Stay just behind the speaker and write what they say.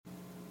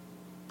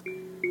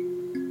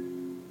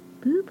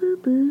Boo boo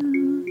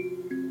boo.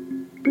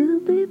 Boo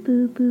boo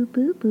boo boo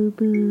boo boo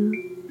boo.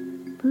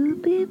 Boo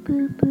boo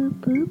boo boo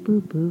boo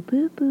boo boo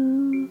boo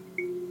boo.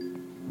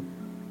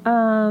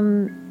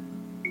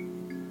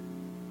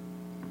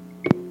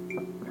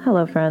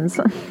 Hello, friends.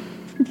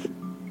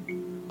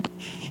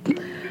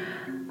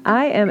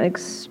 I am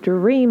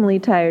extremely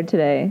tired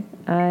today.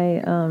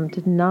 I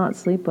did not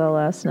sleep well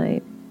last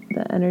night.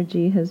 The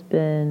energy has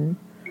been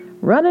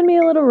running me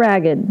a little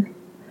ragged.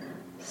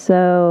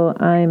 So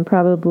I'm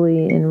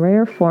probably in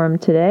rare form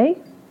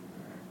today.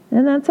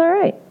 And that's all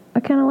right. I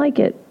kind of like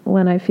it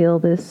when I feel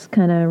this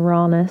kind of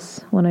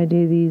rawness when I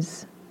do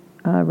these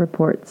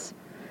reports.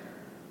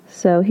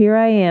 So here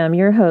I am,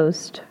 your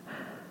host.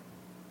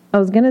 I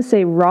was going to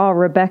say Raw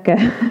Rebecca,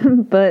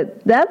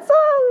 but that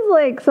sounds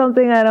like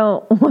something I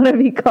don't want to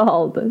be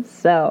called.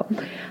 So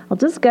I'll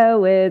just go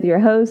with your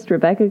host,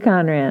 Rebecca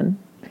Conran,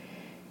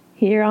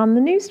 here on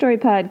the News Story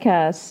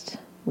Podcast,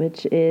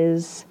 which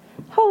is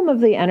home of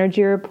the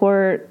Energy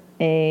Report,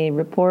 a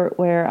report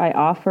where I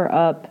offer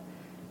up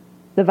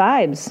the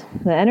vibes,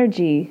 the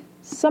energy,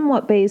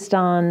 somewhat based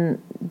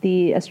on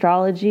the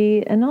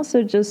astrology and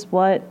also just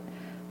what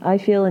I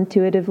feel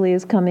intuitively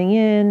is coming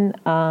in,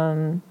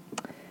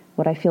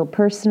 what I feel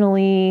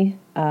personally,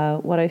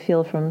 what I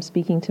feel from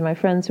speaking to my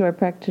friends who are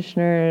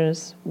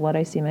practitioners, what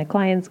I see my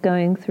clients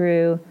going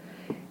through.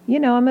 You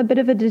know, I'm a bit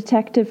of a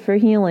detective for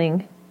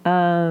healing.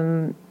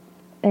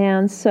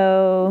 And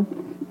so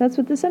that's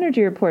what this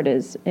energy report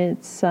is.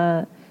 It's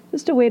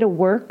just a way to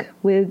work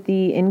with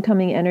the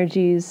incoming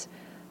energies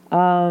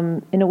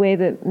in a way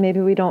that maybe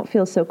we don't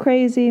feel so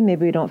crazy,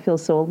 maybe we don't feel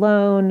so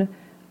alone,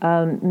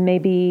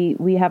 maybe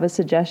we have a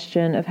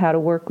suggestion of how to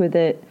work with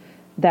it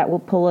that will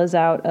pull us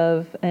out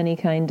of any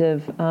kind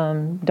of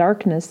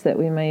darkness that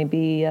we may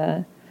be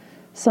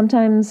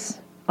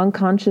sometimes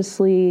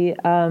unconsciously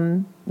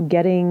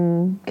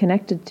getting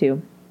connected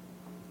to.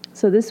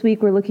 So this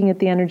week we're looking at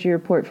the energy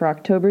report for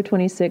October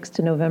 26th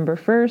to November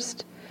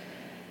 1st.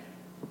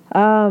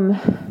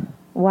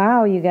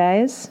 Wow, you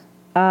guys.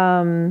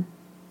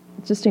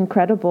 Just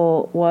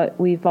incredible what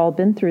we've all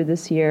been through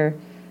this year.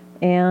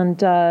 And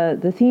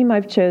the theme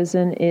I've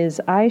chosen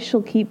is I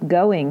shall keep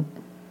going.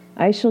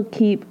 I shall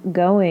keep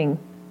going.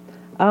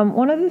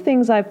 One of the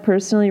things I've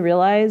personally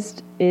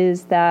realized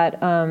is that,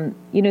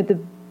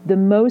 the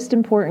most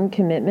important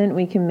commitment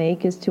we can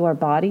make is to our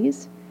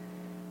bodies.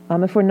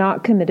 If we're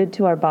not committed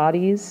to our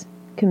bodies,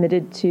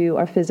 committed to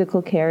our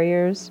physical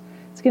carriers,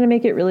 it's going to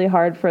make it really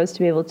hard for us to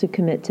be able to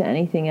commit to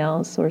anything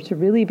else or to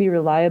really be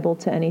reliable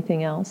to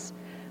anything else.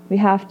 We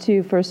have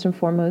to, first and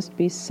foremost,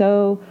 be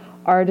so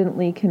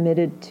ardently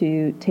committed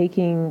to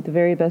taking the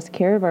very best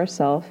care of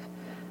ourselves.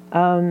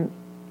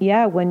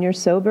 When you're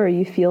sober,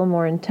 you feel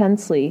more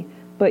intensely,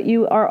 but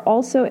you are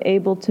also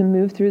able to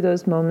move through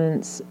those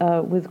moments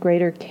with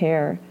greater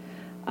care.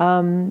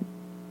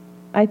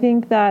 I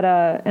think that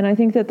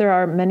there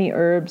are many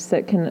herbs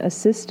that can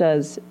assist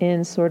us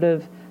in sort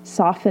of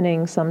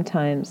softening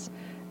sometimes.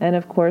 And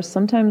of course,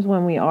 sometimes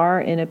when we are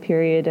in a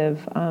period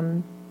of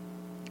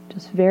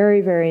just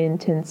very, very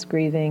intense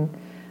grieving,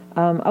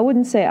 I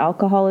wouldn't say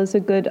alcohol is a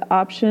good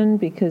option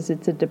because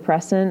it's a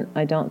depressant.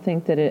 I don't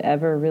think that it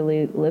ever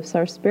really lifts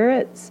our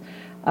spirits.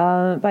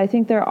 But I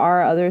think there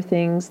are other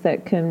things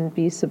that can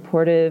be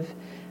supportive.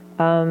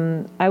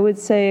 I would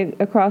say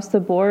across the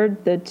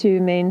board, the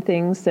two main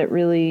things that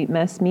really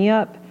mess me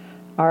up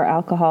are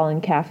alcohol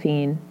and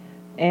caffeine.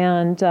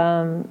 And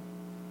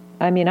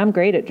I'm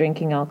great at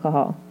drinking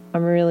alcohol.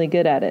 I'm really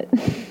good at it.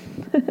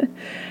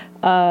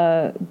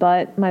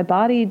 But my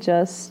body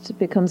just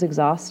becomes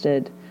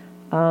exhausted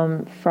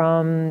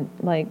from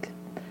my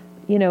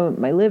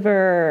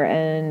liver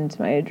and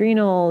my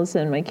adrenals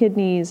and my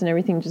kidneys and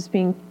everything just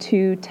being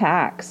too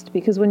taxed.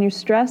 Because when you're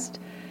stressed,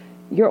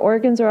 your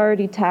organs are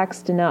already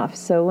taxed enough.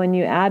 So when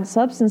you add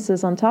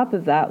substances on top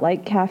of that,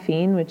 like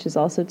caffeine, which is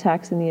also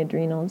taxing the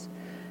adrenals,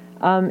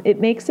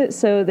 it makes it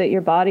so that your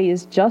body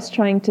is just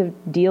trying to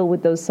deal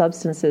with those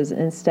substances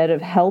instead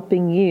of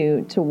helping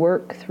you to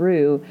work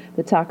through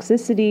the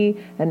toxicity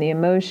and the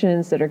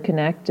emotions that are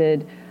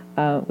connected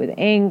with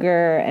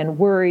anger and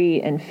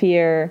worry and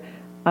fear.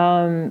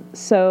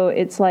 So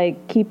it's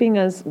like keeping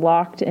us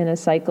locked in a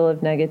cycle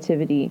of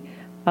negativity.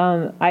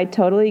 I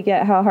totally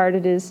get how hard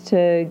it is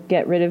to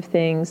get rid of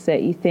things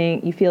that you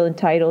think you feel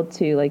entitled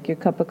to, like your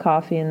cup of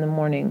coffee in the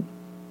morning.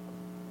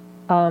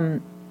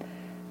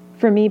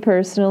 For me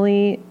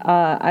personally,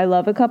 I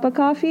love a cup of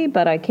coffee,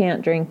 but I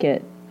can't drink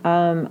it.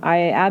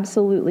 I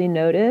absolutely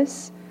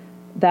notice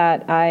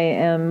that I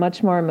am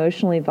much more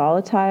emotionally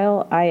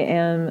volatile. I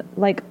am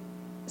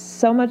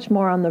so much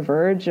more on the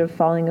verge of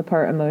falling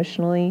apart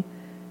emotionally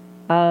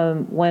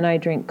when I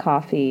drink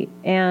coffee.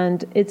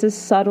 And it's a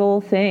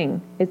subtle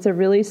thing. It's a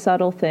really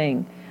subtle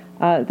thing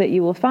that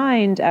you will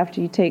find after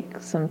you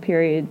take some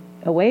period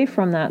away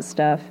from that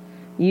stuff.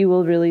 You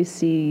will really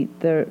see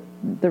the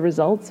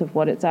results of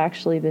what it's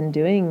actually been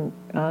doing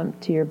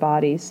to your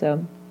body.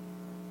 So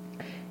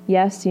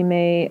yes, you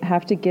may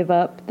have to give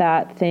up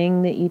that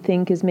thing that you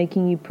think is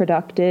making you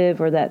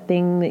productive or that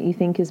thing that you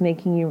think is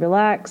making you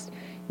relaxed.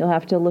 You'll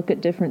have to look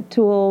at different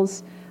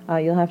tools.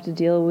 You'll have to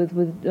deal with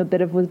a bit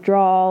of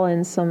withdrawal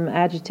and some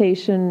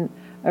agitation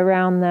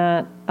around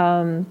that.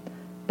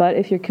 But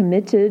if you're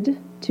committed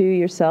to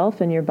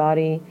yourself and your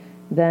body,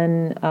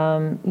 then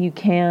you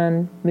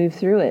can move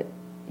through it.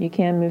 You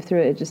can move through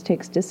it. It just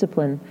takes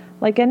discipline.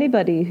 Like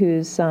anybody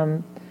who's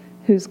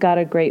got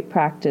a great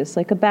practice,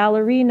 like a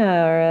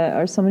ballerina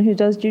or someone who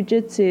does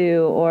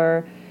jujitsu,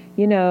 or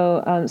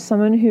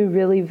someone who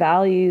really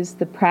values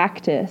the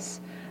practice.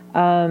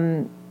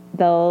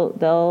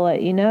 They'll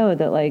let you know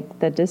that, like,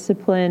 the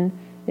discipline,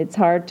 it's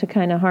hard to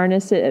kind of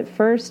harness it at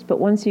first, but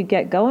once you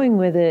get going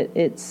with it,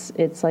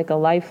 it's like a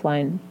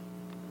lifeline.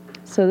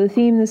 So the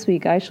theme this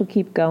week, I shall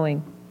keep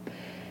going.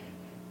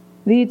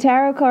 The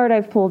tarot card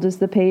I've pulled is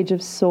the Page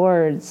of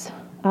Swords.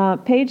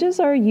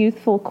 Pages are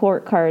youthful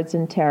court cards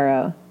in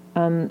tarot,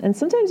 and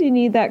sometimes you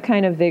need that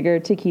kind of vigor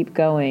to keep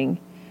going.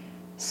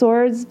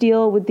 Swords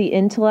deal with the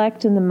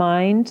intellect and the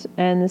mind,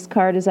 and this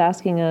card is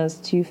asking us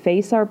to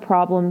face our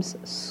problems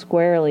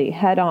squarely,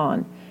 head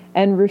on,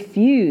 and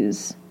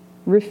refuse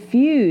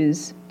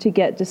to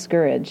get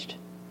discouraged.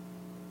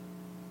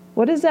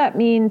 What does that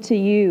mean to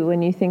you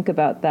when you think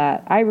about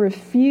that? I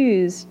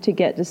refuse to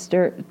get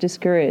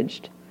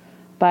discouraged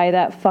by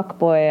that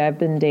fuckboy I've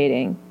been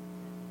dating,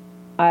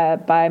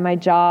 by my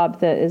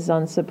job that is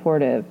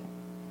unsupportive,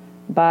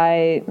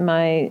 by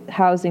my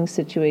housing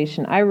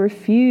situation. I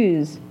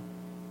refuse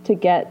to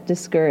get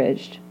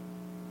discouraged.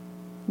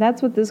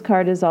 That's what this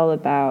card is all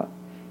about.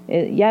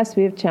 Yes,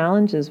 we have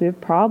challenges, we have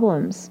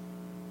problems.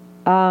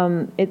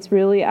 It's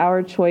really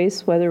our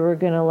choice whether we're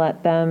going to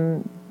let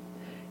them,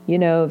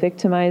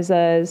 victimize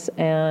us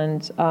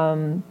and,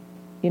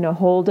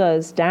 hold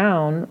us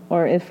down,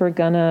 or if we're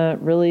going to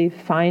really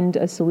find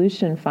a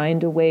solution,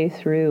 find a way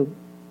through,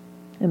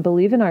 and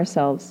believe in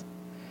ourselves.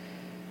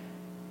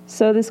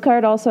 So this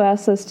card also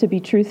asks us to be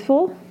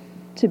truthful,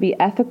 to be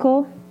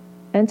ethical,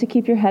 and to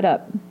keep your head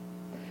up.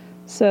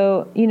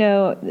 So,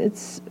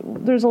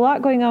 there's a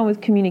lot going on with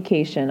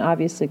communication,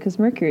 obviously, because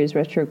Mercury is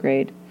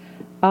retrograde.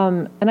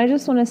 And I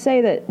just want to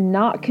say that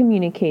not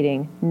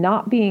communicating,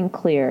 not being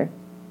clear,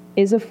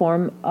 is a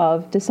form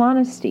of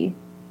dishonesty.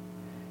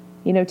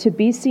 To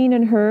be seen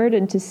and heard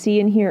and to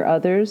see and hear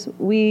others,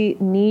 we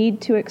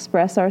need to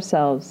express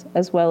ourselves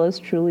as well as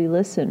truly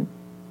listen.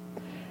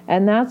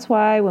 And that's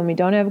why when we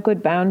don't have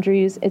good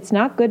boundaries, it's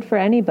not good for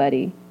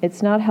anybody.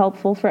 It's not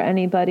helpful for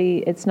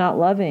anybody. It's not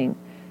loving.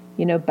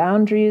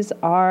 Boundaries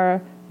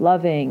are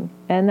loving.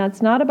 And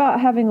that's not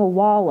about having a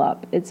wall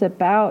up. It's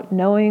about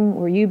knowing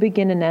where you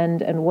begin and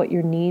end and what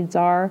your needs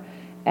are,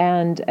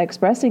 and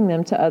expressing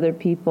them to other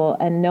people,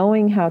 and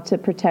knowing how to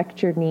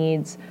protect your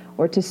needs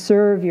or to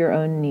serve your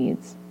own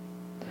needs.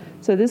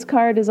 So this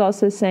card is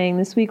also saying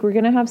this week we're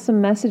going to have some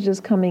messages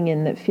coming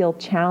in that feel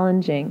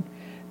challenging,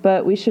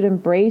 but we should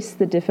embrace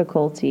the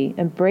difficulty,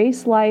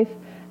 embrace life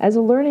as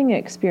a learning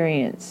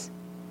experience.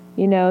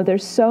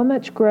 There's so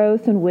much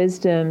growth and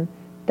wisdom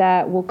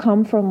that will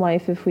come from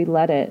life if we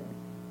let it.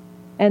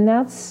 And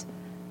that's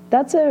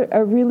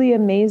a really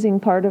amazing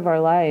part of our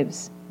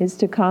lives, is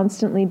to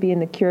constantly be in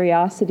the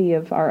curiosity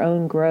of our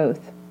own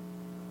growth.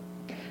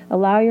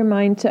 Allow your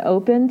mind to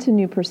open to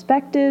new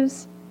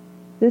perspectives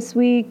this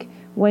week.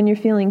 When you're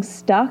feeling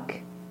stuck,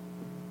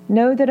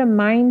 know that a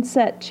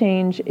mindset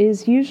change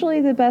is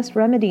usually the best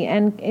remedy,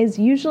 and is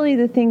usually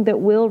the thing that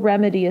will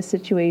remedy a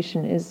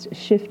situation, is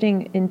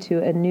shifting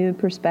into a new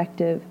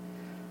perspective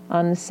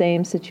on the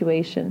same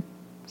situation.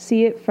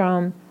 See it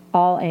from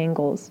all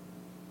angles.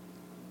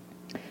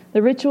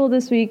 The ritual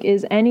this week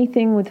is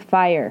anything with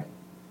fire.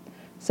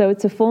 So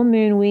it's a full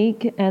moon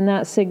week, and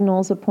that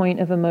signals a point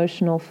of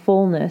emotional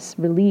fullness,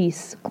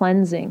 release,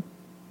 cleansing.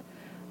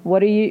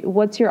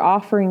 What's your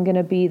offering going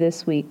to be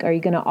this week? Are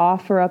you going to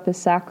offer up a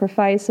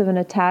sacrifice of an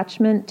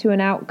attachment to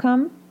an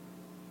outcome?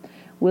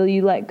 Will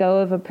you let go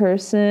of a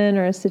person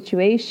or a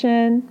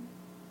situation?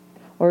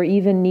 Or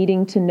even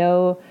needing to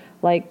know,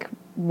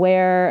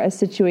 where a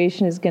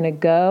situation is going to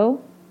go?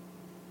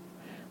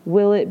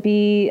 Will it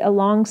be a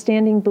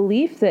long-standing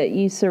belief that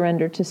you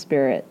surrender to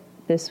spirit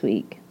this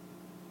week?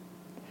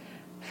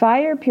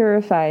 Fire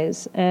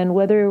purifies, and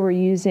whether we're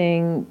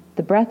using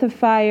the breath of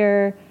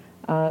fire,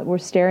 we're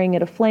staring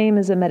at a flame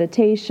as a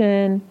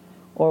meditation,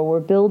 or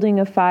we're building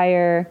a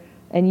fire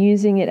and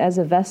using it as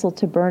a vessel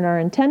to burn our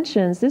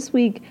intentions, this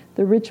week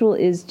the ritual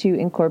is to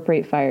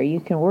incorporate fire. You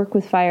can work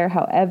with fire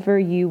however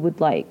you would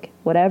like.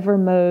 Whatever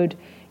mode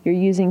you're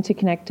using to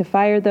connect to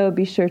fire, though,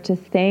 be sure to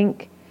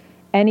thank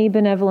any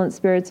benevolent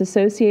spirits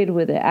associated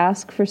with it.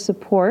 Ask for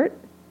support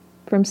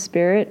from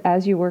spirit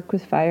as you work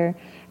with fire,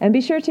 and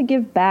be sure to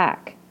give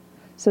back.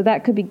 So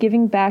that could be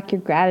giving back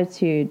your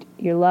gratitude,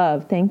 your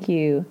love. Thank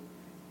you,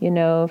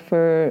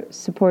 for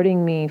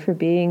supporting me, for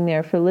being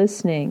there, for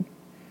listening.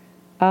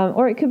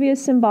 Or it could be a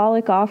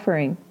symbolic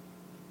offering.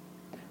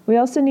 We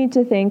also need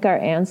to thank our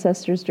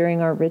ancestors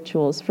during our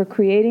rituals for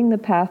creating the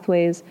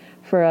pathways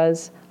for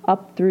us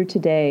up through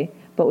today.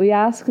 But we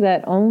ask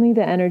that only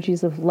the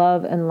energies of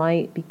love and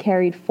light be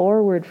carried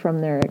forward from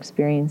their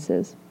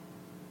experiences.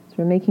 So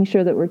we're making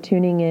sure that we're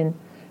tuning in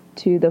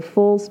to the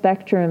full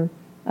spectrum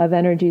of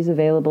energies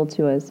available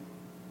to us.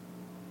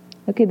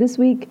 Okay, this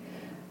week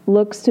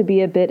looks to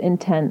be a bit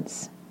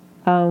intense.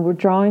 We're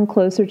drawing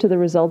closer to the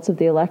results of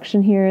the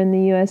election here in the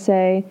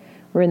USA.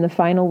 We're in the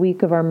final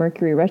week of our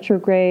Mercury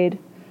retrograde,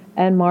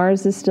 and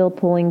Mars is still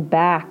pulling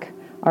back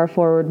our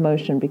forward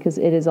motion because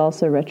it is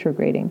also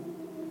retrograding.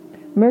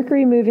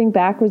 Mercury moving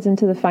backwards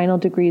into the final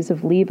degrees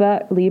of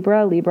Libra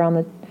on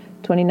the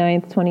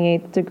 29th,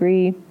 28th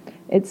degree.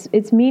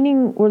 It's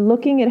meaning we're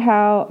looking at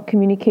how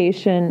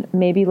communication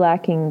may be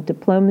lacking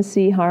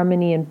diplomacy,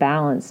 harmony, and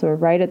balance. So we're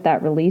right at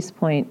that release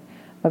point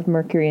of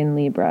Mercury in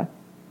Libra.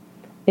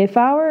 If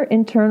our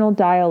internal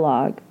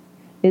dialogue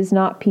is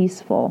not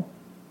peaceful,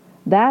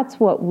 that's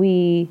what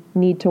we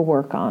need to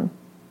work on.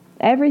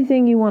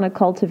 Everything you want to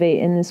cultivate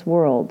in this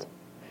world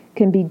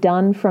can be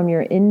done from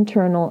your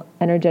internal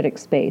energetic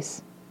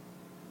space.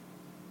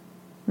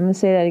 I'm going to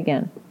say that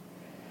again.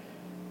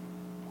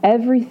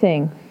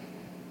 Everything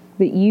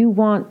that you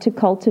want to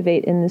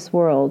cultivate in this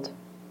world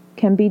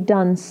can be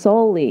done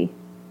solely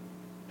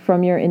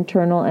from your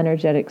internal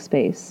energetic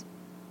space.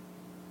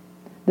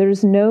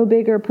 There's no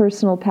bigger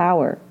personal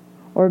power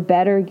or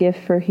better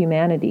gift for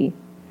humanity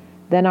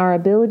than our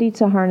ability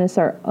to harness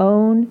our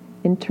own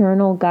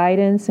internal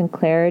guidance and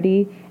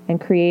clarity and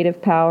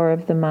creative power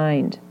of the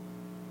mind.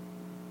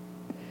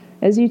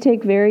 As you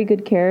take very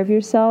good care of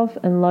yourself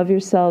and love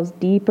yourselves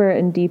deeper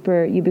and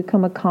deeper, you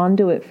become a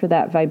conduit for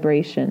that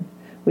vibration,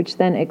 which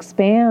then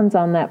expands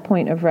on that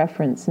point of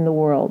reference in the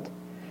world.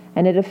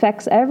 And it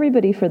affects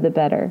everybody for the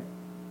better.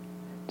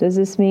 Does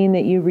this mean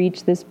that you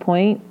reach this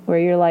point where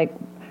you're like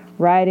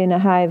riding a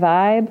high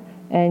vibe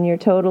and you're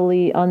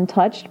totally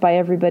untouched by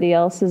everybody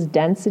else's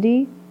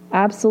density?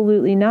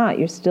 Absolutely not.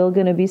 You're still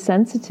going to be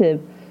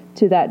sensitive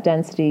to that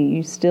density.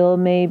 You still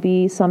may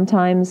be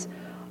sometimes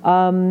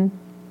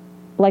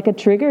like a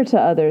trigger to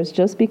others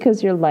just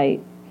because you're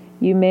light.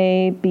 You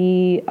may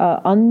be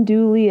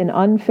unduly and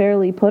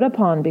unfairly put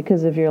upon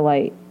because of your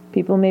light.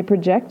 People may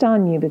project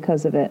on you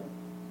because of it.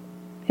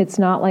 It's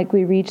not like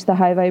we reach the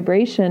high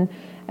vibration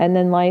and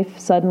then life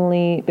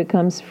suddenly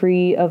becomes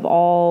free of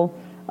all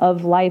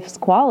of life's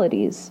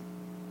qualities.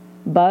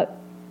 But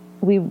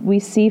we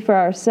see for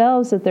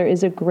ourselves that there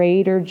is a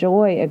greater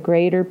joy, a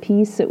greater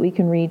peace that we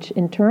can reach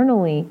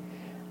internally,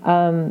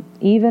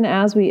 even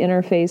as we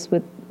interface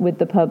with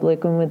the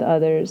public and with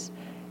others.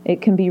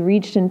 It can be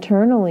reached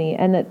internally,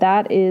 and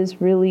that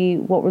is really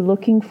what we're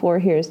looking for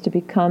here, is to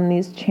become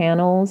these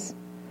channels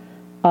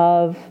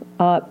of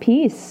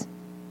peace.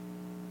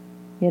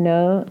 You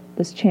know,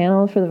 this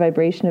channel for the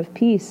vibration of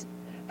peace.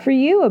 For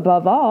you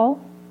above all,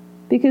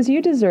 because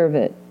you deserve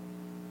it.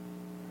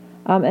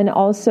 And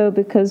also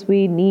because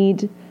we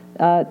need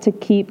to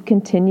keep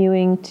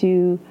continuing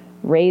to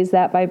raise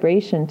that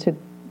vibration,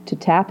 to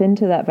tap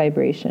into that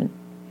vibration.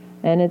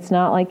 And it's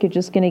not like you're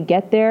just going to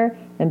get there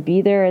and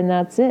be there and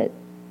that's it.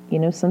 You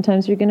know,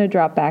 sometimes you're going to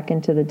drop back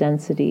into the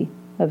density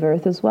of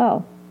Earth as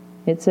well.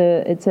 It's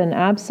an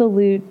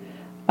absolute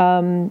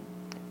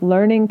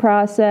learning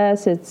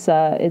process. It's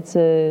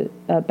a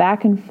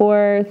back and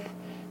forth,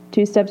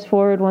 2 steps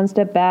forward, 1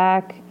 step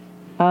back,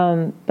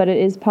 but it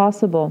is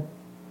possible.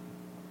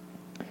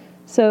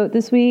 So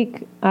this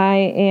week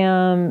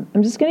I'm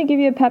just going to give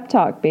you a pep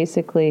talk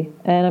basically,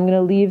 and I'm going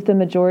to leave the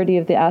majority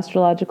of the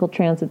astrological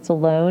transits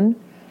alone,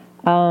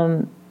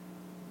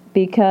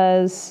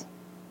 because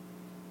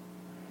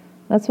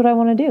that's what I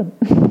want to do.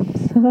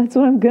 So that's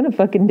what I'm going to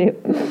fucking do.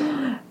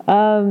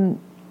 I'm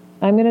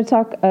going to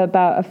talk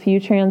about a few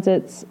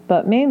transits,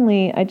 but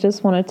mainly I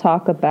just want to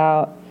talk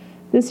about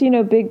this,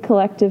 big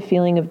collective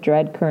feeling of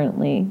dread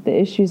currently. The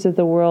issues of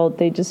the world,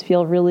 they just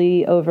feel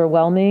really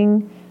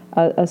overwhelming,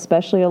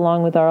 especially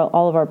along with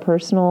all of our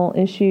personal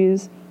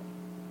issues.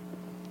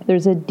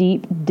 There's a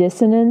deep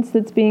dissonance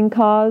that's being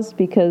caused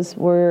because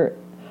we're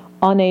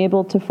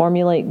unable to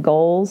formulate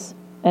goals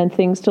and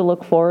things to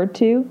look forward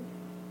to.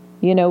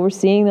 We're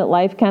seeing that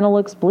life kind of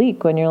looks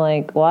bleak when you're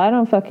like, well, I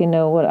don't fucking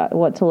know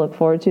what to look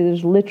forward to.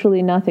 There's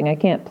literally nothing. I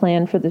can't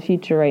plan for the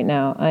future right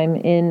now. I'm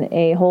in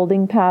a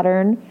holding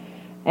pattern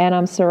and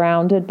I'm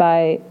surrounded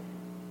by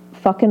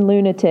fucking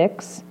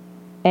lunatics,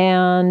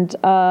 and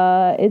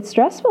it's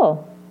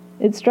stressful.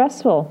 It's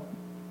stressful.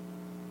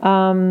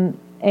 And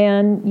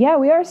yeah,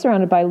 we are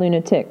surrounded by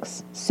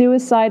lunatics,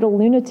 suicidal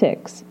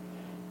lunatics.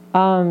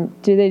 Do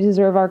they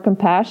deserve our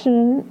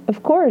compassion?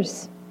 Of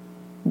course.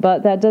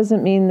 But that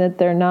doesn't mean that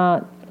they're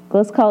not,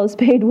 let's call a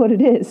spade what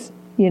it is,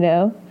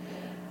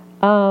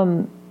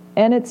 And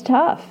it's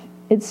tough.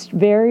 It's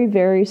very,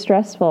 very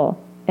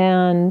stressful.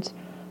 And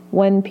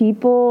when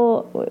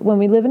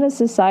we live in a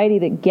society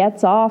that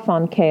gets off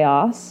on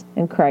chaos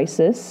and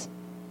crisis,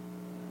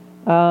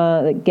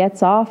 that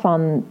gets off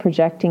on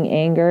projecting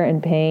anger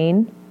and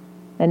pain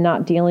and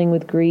not dealing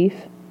with grief,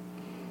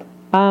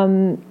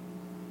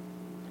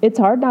 it's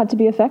hard not to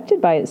be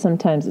affected by it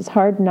sometimes. It's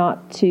hard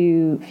not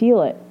to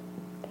feel it.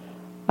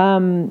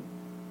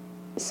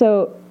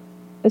 So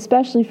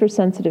especially for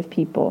sensitive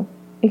people,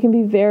 it can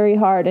be very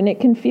hard, and it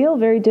can feel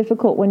very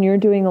difficult when you're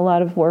doing a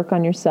lot of work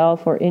on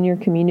yourself or in your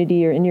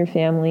community or in your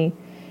family,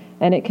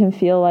 And it can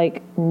feel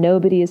like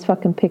nobody is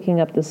fucking picking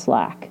up the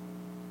slack,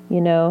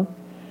 you know?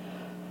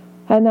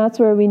 And that's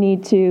where we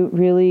need to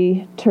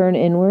really turn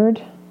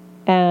inward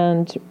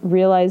and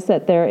realize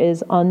that there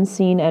is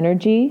unseen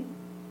energy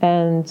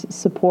and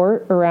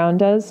support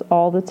around us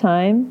all the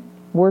time,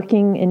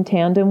 working in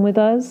tandem with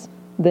us,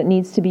 that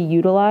needs to be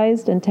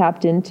utilized and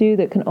tapped into,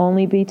 that can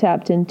only be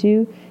tapped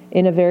into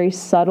in a very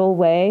subtle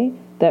way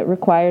that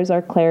requires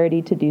our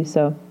clarity to do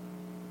so.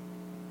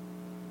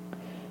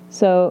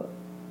 So,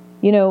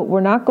 you know,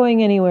 we're not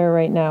going anywhere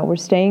right now. We're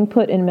staying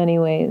put in many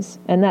ways,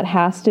 and that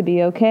has to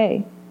be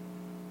okay.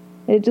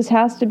 It just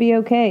has to be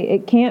okay.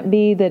 It can't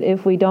be that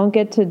if we don't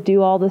get to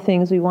do all the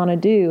things we want to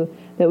do,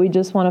 that we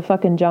just want to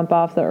fucking jump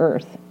off the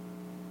earth.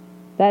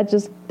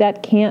 That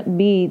can't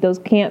be, those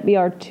can't be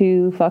our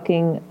two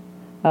fucking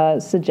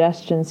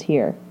suggestions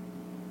here.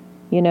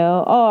 You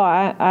know,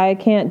 I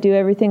can't do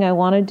everything I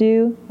want to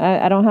do.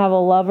 I don't have a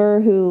lover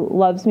who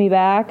loves me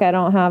back. I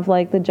don't have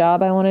like the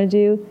job I want to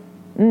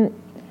do.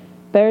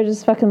 Better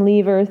just fucking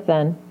leave Earth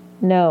then.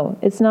 No,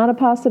 it's not a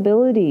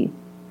possibility.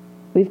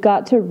 We've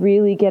got to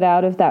really get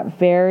out of that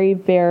very,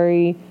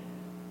 very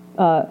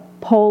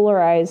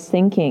polarized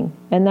thinking.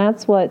 And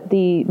that's what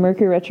the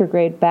Mercury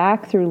retrograde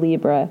back through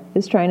Libra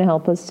is trying to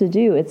help us to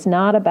do. It's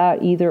not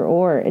about either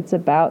or. It's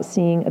about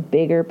seeing a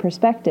bigger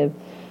perspective.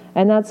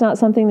 And that's not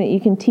something that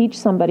you can teach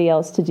somebody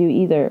else to do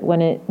either.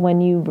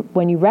 When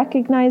you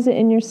recognize it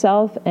in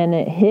yourself and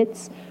it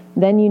hits,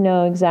 then you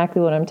know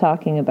exactly what I'm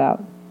talking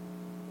about.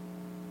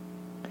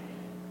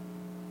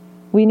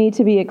 We need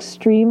to be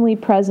extremely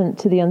present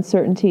to the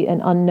uncertainty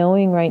and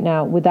unknowing right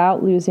now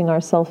without losing our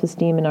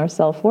self-esteem and our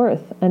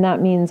self-worth. And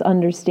that means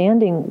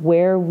understanding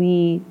where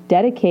we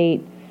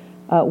dedicate,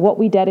 what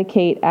we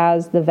dedicate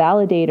as the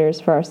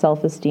validators for our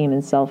self-esteem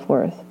and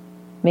self-worth.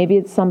 Maybe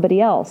it's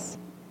somebody else.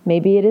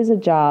 Maybe it is a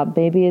job.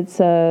 Maybe it's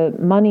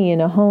money in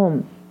a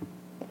home.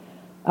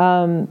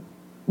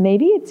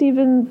 Maybe it's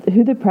even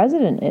who the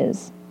president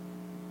is.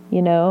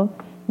 You know,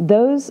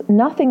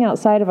 nothing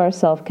outside of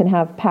ourselves can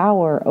have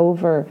power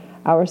over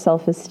our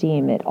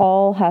self-esteem. It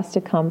all has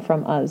to come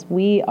from us.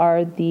 We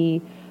are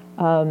the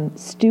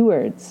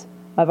stewards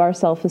of our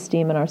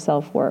self-esteem and our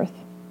self-worth.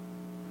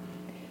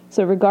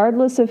 So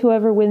regardless of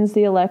whoever wins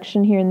the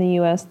election here in the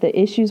U.S., the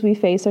issues we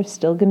face are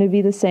still going to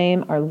be the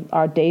same.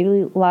 Our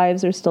daily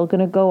lives are still going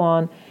to go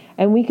on,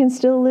 and we can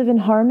still live in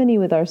harmony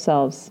with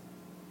ourselves.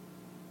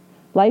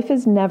 Life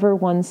is never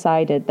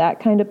one-sided. That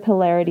kind of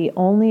polarity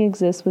only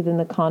exists within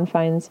the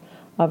confines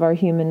of our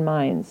human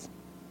minds.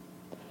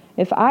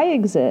 If I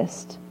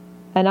exist,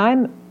 and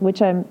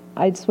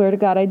I swear to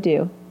God I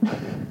do.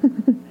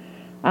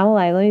 I won't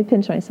lie, let me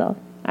pinch myself.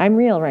 I'm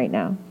real right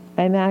now.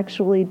 I'm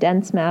actually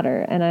dense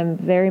matter, and I'm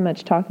very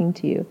much talking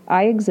to you.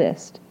 I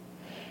exist.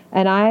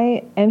 And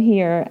I am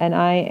here, and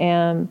I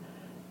am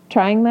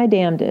trying my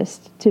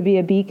damnedest to be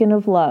a beacon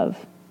of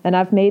love. And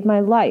I've made my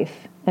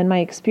life and my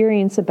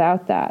experience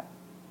about that.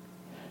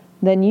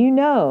 Then you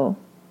know,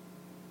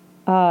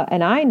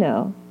 and I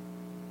know,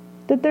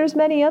 that there's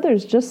many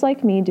others just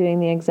like me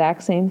doing the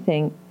exact same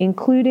thing,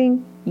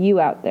 including you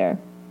out there.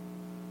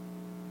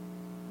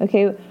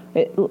 Okay,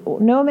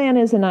 no man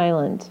is an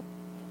island.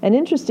 And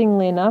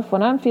interestingly enough,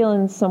 when I'm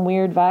feeling some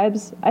weird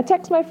vibes, I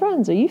text my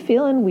friends, are you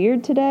feeling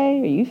weird today?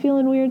 Are you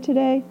feeling weird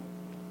today?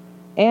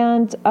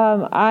 And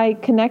I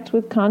connect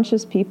with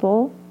conscious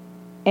people,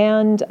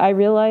 and I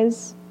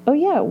realize, oh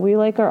yeah, we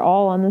are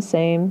all on the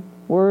same,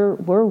 we're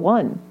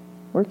one.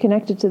 We're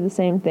connected to the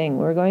same thing.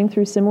 We're going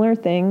through similar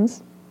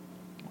things.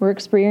 We're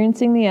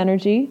experiencing the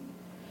energy,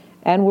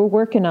 and we're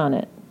working on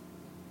it.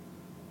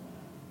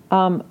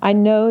 I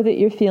know that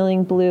you're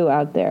feeling blue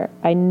out there.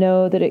 I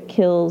know that it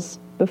kills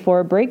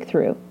before a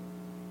breakthrough.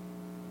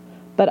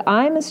 But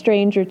I'm a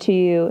stranger to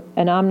you,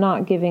 and I'm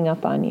not giving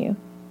up on you.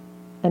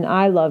 And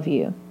I love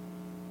you.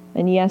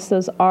 And yes,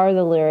 those are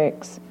the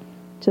lyrics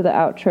to the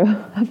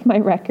outro of my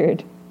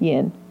record,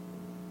 Yin.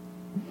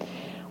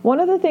 One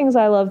of the things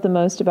I love the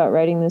most about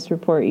writing this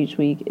report each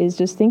week is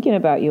just thinking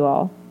about you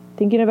all.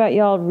 Thinking about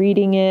y'all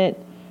reading it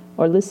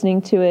or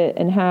listening to it,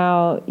 and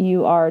how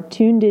you are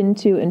tuned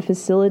into and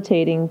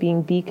facilitating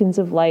being beacons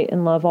of light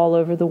and love all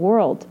over the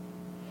world.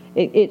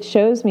 It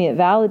shows me, it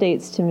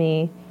validates to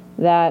me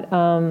that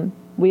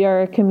we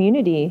are a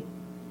community.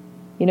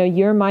 You know,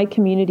 you're my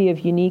community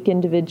of unique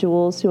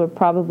individuals who are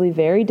probably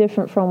very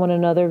different from one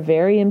another,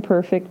 very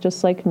imperfect,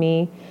 just like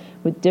me,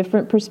 with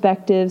different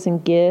perspectives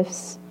and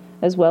gifts,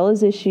 as well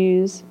as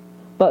issues,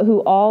 but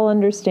who all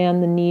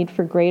understand the need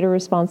for greater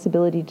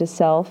responsibility to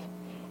self.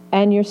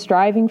 And you're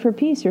striving for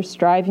peace. You're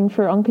striving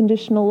for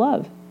unconditional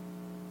love.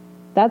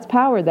 That's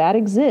power. That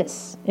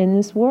exists in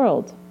this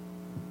world.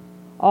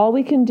 All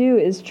we can do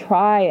is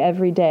try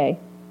every day.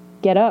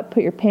 Get up,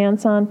 put your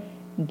pants on,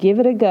 give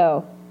it a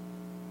go.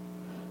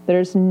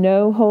 There's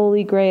no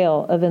holy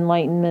grail of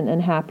enlightenment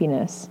and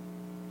happiness.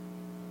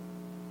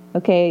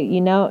 Okay, you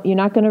know, you're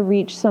not going to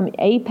reach some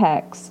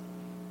apex,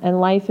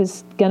 and life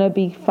is going to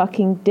be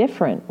fucking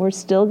different. We're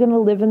still going to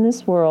live in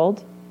this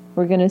world.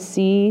 We're going to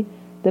see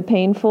the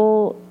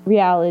painful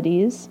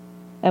realities,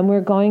 and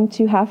we're going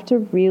to have to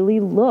really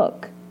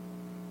look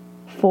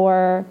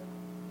for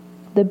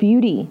the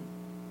beauty.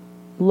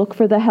 Look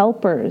for the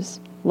helpers.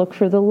 Look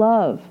for the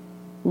love.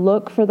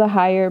 Look for the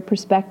higher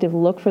perspective.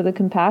 Look for the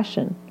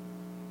compassion.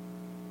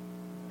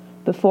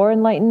 Before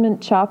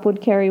enlightenment, chop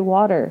would carry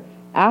water.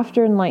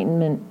 After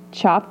enlightenment,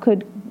 chop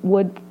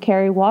would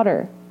carry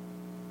water.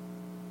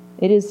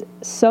 It is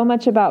so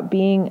much about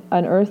being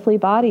an earthly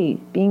body,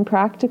 being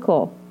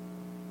practical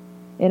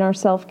in our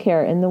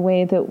self-care, in the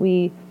way that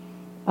we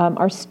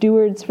are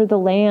stewards for the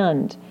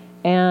land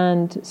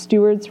and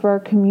stewards for our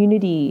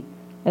community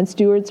and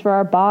stewards for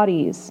our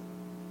bodies.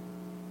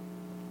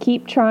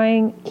 Keep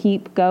trying,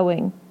 keep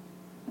going.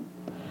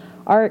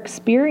 Our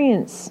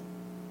experience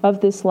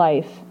of this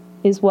life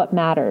is what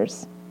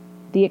matters.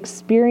 The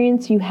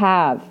experience you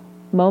have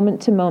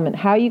moment to moment,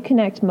 how you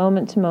connect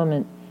moment to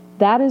moment,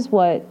 that is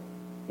what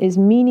is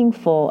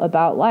meaningful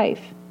about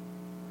life.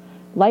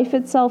 Life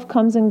itself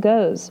comes and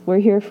goes. We're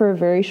here for a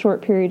very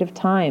short period of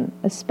time,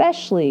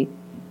 especially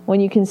when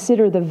you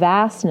consider the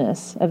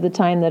vastness of the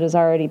time that has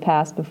already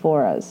passed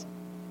before us.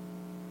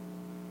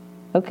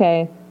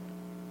 Okay,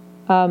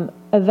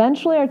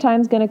 eventually our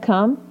time's going to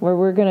come where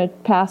we're going to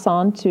pass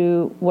on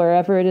to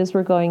wherever it is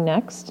we're going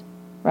next,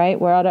 right?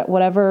 We're at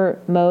whatever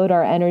mode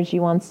our energy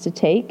wants to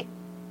take,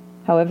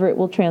 however it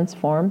will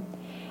transform.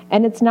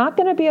 And it's not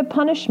going to be a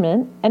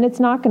punishment, and it's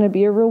not going to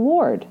be a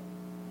reward.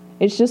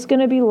 It's just going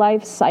to be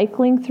life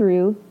cycling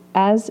through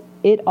as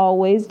it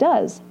always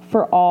does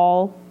for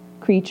all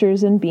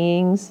creatures and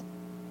beings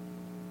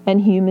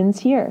and humans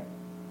here.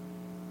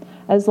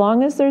 As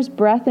long as there's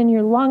breath in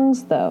your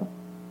lungs, though,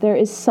 there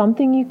is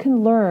something you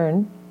can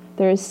learn,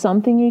 there is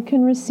something you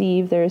can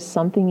receive, there is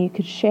something you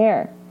could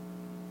share.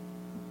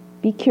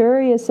 Be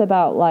curious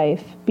about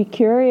life. Be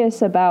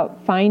curious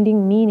about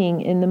finding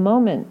meaning in the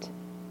moment.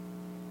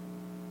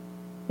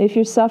 If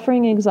you're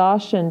suffering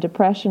exhaustion,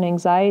 depression,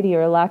 anxiety,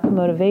 or a lack of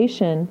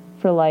motivation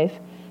for life,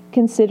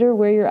 consider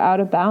where you're out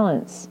of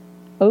balance.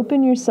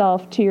 Open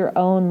yourself to your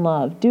own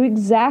love. Do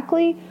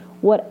exactly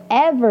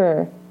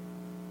whatever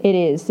it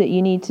is that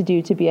you need to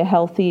do to be a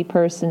healthy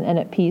person and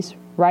at peace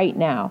right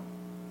now.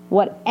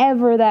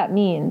 Whatever that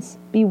means,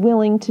 be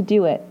willing to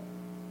do it.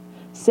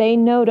 Say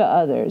no to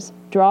others.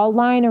 Draw a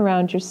line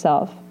around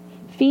yourself.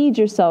 Feed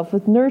yourself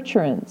with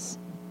nurturance.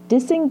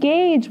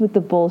 Disengage with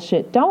the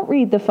bullshit. Don't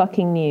read the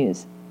fucking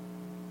news.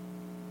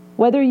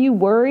 Whether you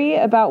worry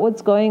about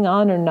what's going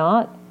on or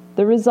not,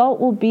 the result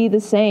will be the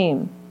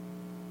same.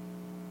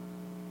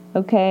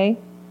 Okay?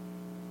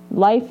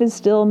 Life is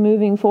still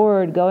moving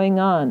forward, going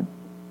on.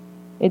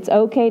 It's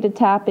okay to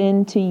tap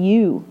into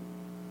you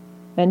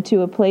and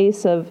to a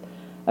place of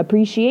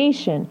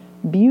appreciation,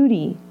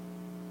 beauty,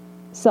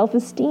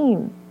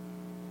 self-esteem,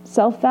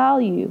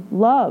 self-value,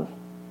 love.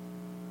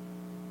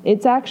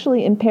 It's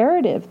actually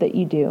imperative that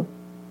you do.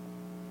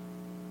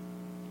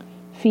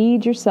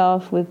 Feed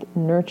yourself with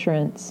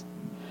nurturance.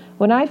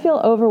 When I feel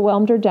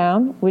overwhelmed or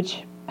down,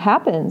 which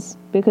happens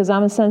because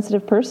I'm a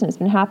sensitive person, it's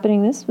been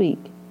happening this week,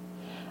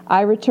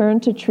 I return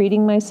to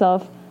treating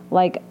myself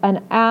like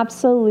an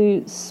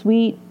absolute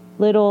sweet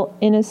little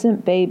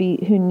innocent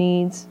baby who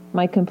needs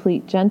my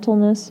complete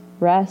gentleness,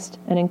 rest,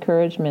 and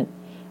encouragement.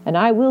 And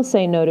I will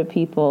say no to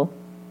people.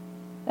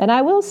 And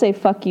I will say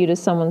fuck you to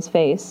someone's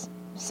face.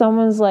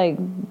 Someone's like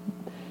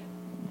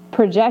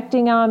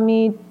projecting on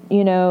me,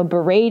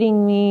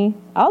 berating me.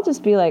 I'll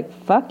just be like,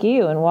 fuck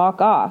you, and walk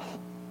off.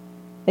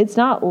 It's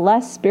not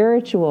less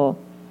spiritual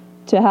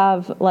to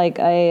have like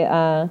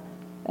a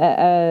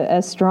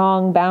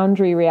strong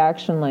boundary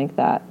reaction like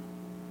that,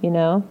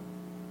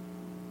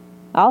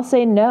 I'll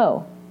say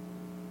no.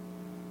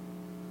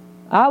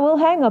 I will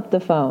hang up the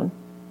phone.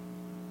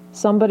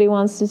 Somebody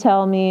wants to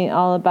tell me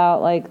all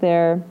about like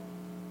their,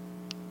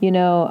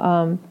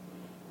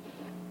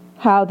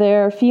 how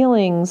their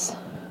feelings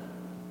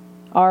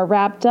are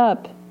wrapped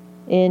up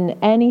in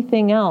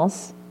anything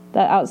else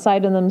that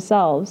outside of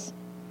themselves.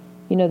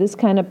 This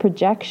kind of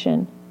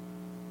projection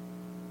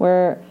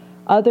where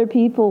other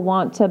people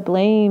want to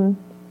blame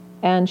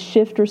and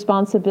shift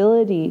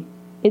responsibility.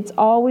 It's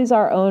always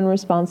our own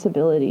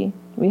responsibility.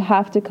 We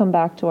have to come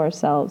back to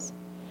ourselves.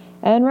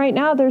 And right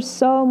now there's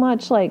so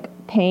much like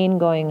pain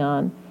going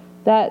on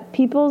that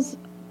people's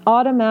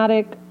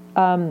automatic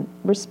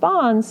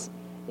response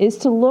is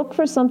to look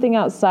for something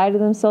outside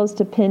of themselves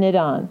to pin it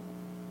on.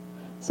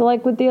 So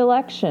like with the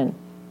election,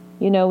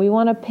 we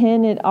want to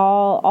pin it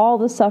all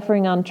the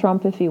suffering on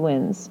Trump if he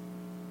wins.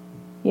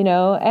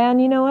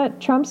 And you know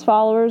what? Trump's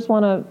followers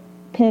want to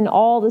pin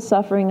all the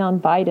suffering on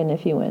Biden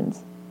if he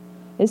wins.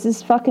 This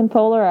is fucking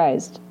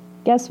polarized.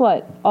 Guess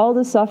what? All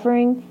the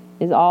suffering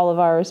is all of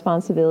our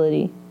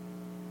responsibility.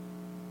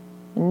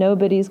 And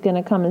nobody's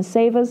going to come and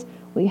save us.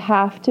 We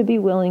have to be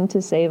willing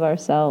to save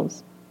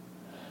ourselves.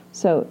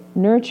 So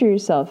nurture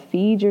yourself,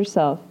 feed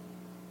yourself,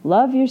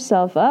 love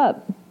yourself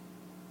up.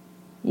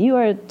 You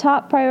are a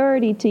top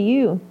priority to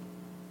you.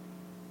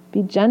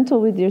 Be gentle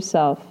with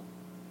yourself.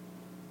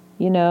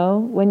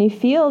 When you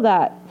feel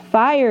that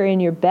fire in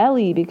your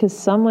belly because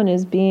someone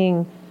is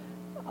being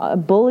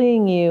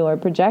bullying you or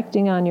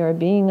projecting on you or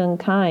being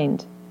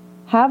unkind,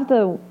 have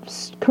the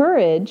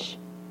courage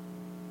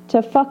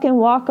to fucking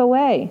walk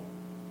away.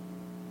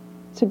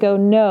 To go,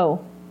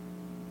 no,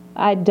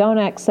 I don't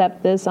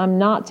accept this. I'm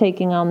not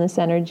taking on this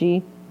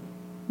energy.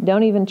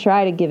 Don't even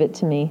try to give it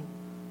to me.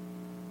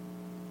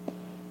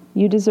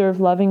 You deserve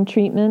loving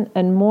treatment,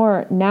 and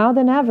more now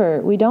than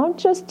ever. We don't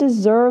just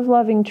deserve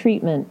loving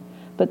treatment,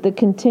 but the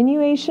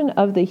continuation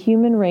of the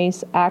human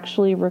race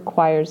actually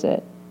requires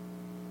it.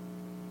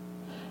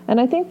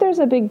 And I think there's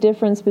a big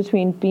difference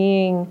between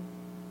being,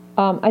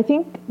 I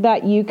think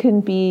that you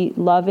can be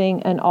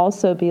loving and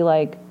also be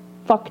like,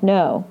 fuck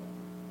no,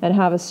 and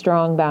have a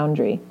strong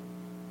boundary.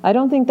 I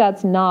don't think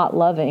that's not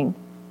loving.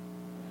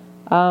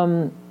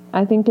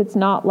 I think it's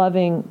not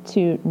loving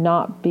to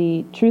not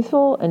be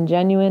truthful and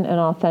genuine and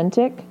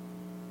authentic.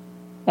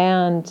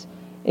 And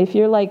if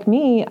you're like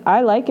me, I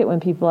like it when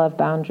people have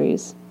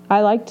boundaries. I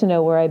like to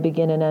know where I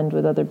begin and end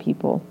with other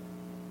people.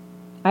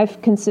 I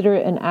consider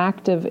it an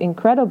act of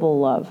incredible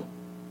love,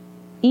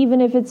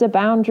 even if it's a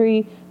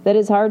boundary that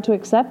is hard to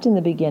accept in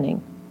the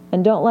beginning.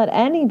 And don't let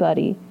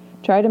anybody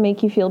try to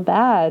make you feel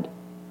bad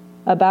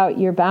about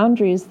your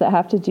boundaries that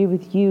have to do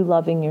with you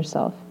loving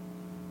yourself.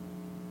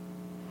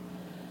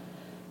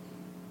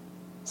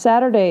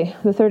 Saturday,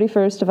 the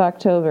 31st of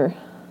October.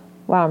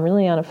 Wow, I'm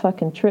really on a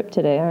fucking trip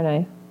today, aren't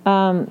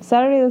I?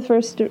 Saturday,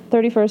 the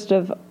 31st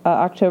of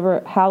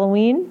October,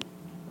 Halloween.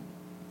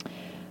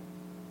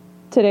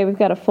 Today we've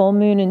got a full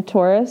moon in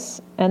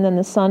Taurus, and then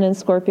the sun in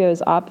Scorpio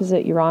is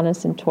opposite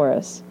Uranus in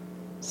Taurus.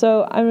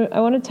 So I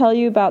want to tell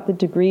you about the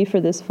degree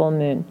for this full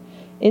moon.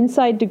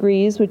 Inside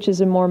Degrees, which is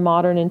a more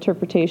modern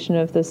interpretation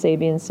of the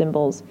Sabian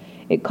symbols,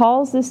 it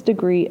calls this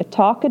degree a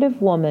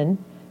talkative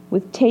woman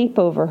with tape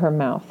over her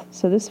mouth.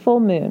 So this full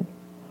moon,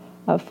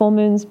 full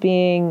moons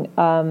being,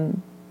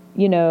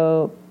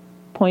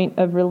 point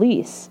of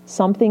release.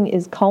 Something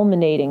is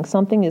culminating.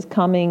 Something is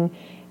coming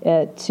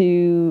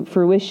to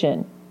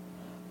fruition.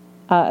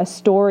 A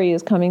story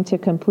is coming to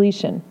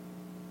completion.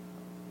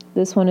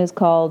 This one is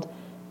called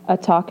a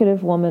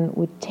talkative woman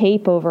with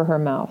tape over her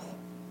mouth.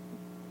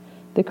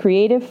 The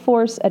creative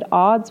force at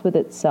odds with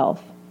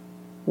itself.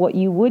 What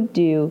you would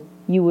do,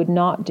 you would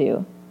not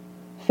do.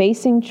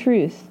 Facing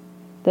truth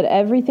that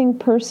everything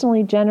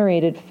personally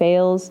generated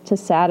fails to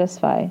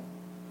satisfy.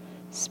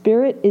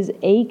 Spirit is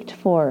ached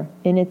for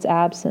in its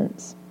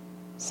absence.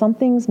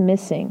 Something's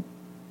missing.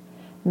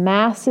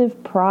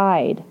 Massive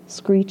pride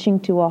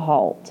screeching to a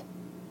halt.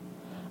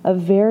 A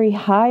very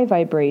high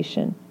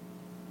vibration.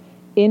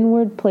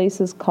 Inward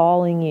places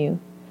calling you,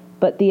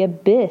 but the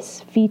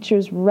abyss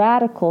features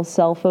radical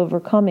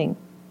self-overcoming.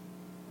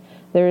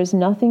 There is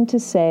nothing to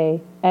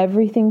say,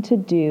 everything to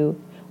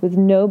do, with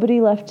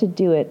nobody left to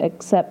do it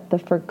except the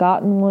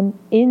forgotten one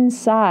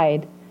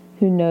inside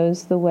who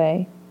knows the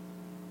way.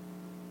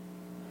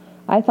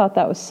 I thought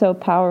that was so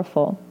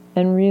powerful,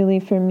 and really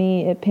for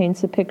me it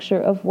paints a picture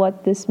of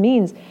what this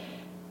means.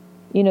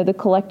 You know, the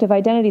collective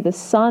identity, the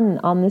sun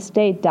on this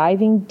day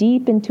diving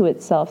deep into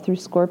itself through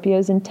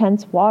Scorpio's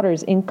intense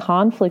waters, in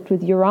conflict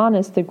with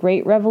Uranus, the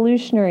great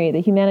revolutionary,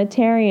 the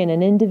humanitarian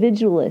and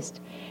individualist,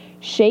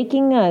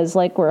 shaking us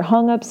like we're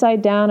hung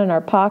upside down and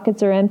our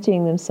pockets are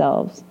emptying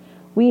themselves.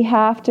 We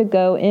have to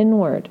go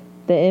inward.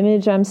 The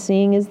image I'm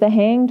seeing is the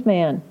hanged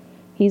man.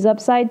 He's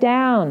upside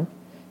down.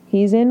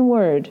 He's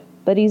inward,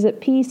 but he's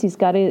at peace. He's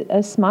got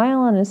a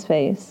smile on his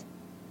face.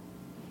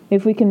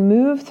 If we can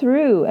move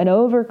through and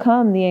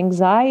overcome the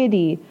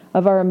anxiety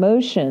of our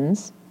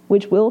emotions,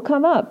 which will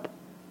come up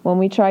when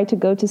we try to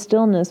go to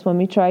stillness, when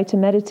we try to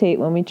meditate,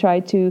 when we try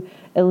to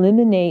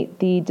eliminate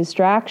the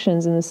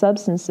distractions and the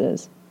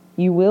substances,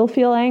 you will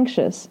feel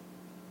anxious.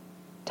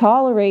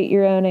 Tolerate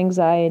your own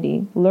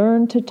anxiety.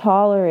 Learn to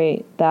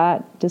tolerate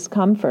that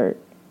discomfort.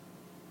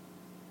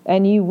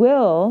 And you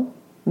will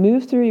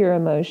move through your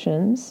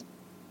emotions.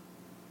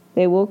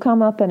 They will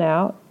come up and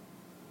out.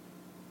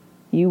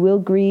 You will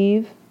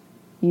grieve.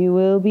 You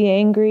will be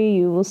angry.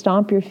 You will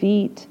stomp your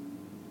feet.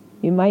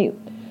 You might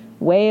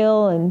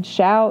wail and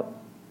shout.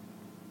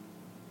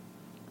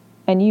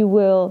 And you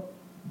will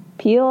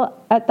peel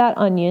at that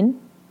onion.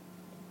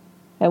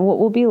 And what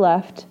will be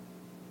left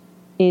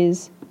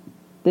is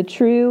the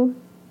true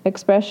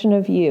expression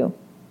of you.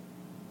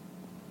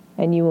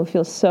 And you will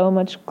feel so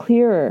much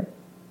clearer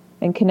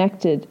and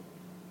connected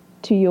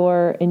to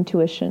your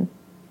intuition.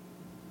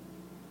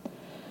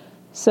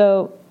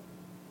 So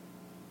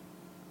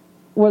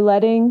we're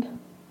letting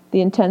the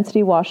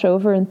intensity wash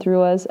over and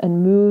through us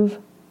and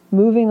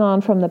moving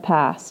on from the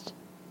past.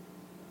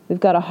 We've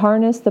got to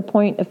harness the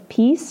point of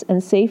peace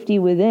and safety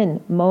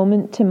within,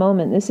 moment to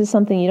moment. This is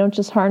something you don't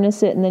just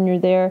harness it and then you're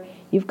there.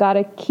 You've got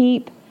to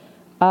keep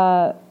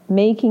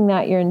making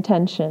that your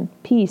intention.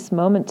 Peace,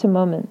 moment to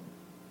moment.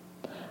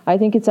 I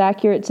think it's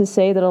accurate to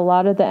say that a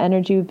lot of the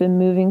energy we've been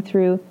moving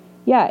through,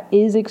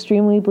 is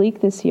extremely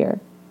bleak this year.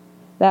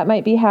 That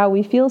might be how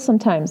we feel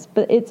sometimes,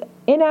 but it's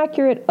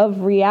inaccurate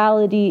of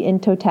reality in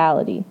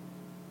totality.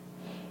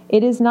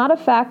 It is not a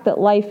fact that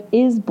life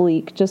is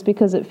bleak just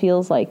because it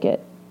feels like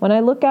it. When I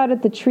look out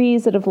at the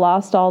trees that have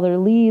lost all their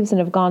leaves and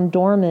have gone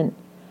dormant,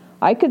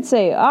 I could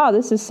say,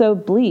 this is so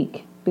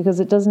bleak because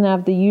it doesn't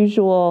have the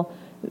usual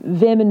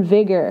vim and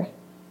vigor.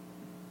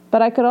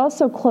 But I could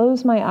also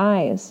close my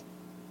eyes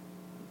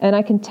and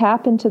I can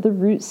tap into the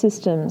root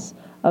systems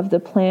of the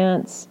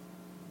plants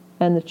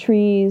and the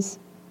trees.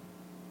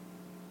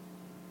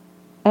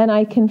 And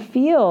I can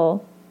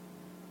feel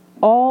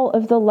all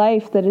of the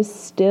life that is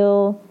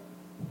still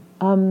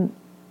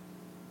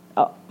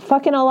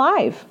fucking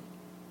alive.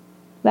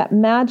 That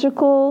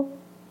magical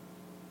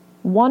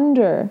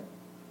wonder.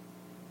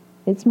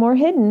 It's more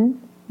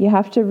hidden. You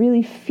have to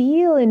really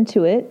feel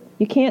into it.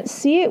 You can't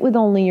see it with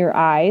only your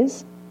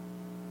eyes,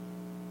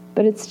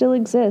 but it still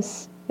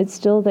exists. It's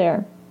still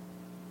there.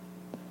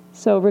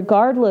 So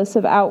regardless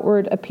of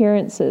outward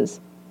appearances,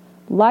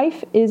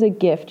 life is a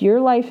gift. Your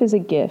life is a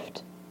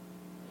gift.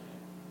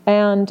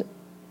 And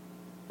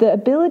the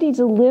ability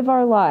to live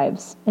our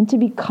lives and to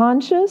be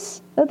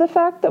conscious of the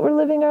fact that we're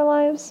living our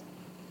lives,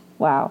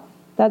 wow,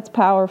 that's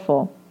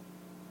powerful.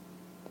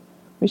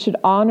 We should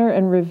honor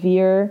and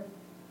revere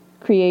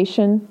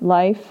creation,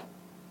 life,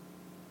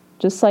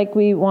 just like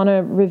we want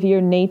to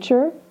revere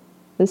nature.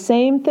 The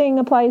same thing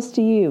applies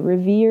to you.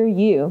 Revere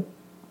you.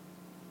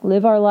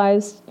 Live our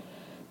lives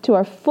to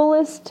our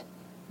fullest,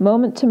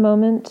 moment to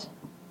moment,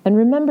 and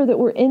remember that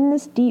we're in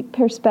this deep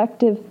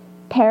perspective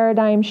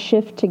paradigm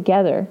shift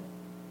together.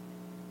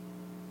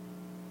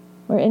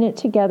 We're in it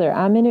together.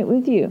 I'm in it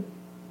with you.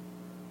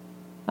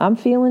 I'm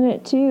feeling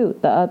it too,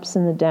 the ups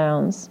and the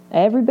downs.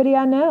 Everybody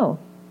I know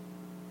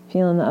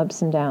feeling the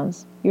ups and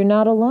downs. You're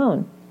not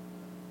alone.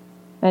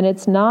 And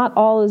it's not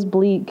all as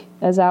bleak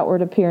as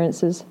outward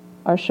appearances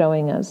are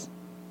showing us.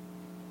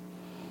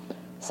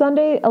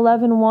 Sunday,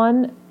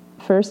 11/1,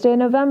 first day of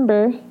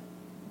November,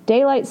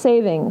 daylight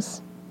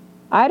savings.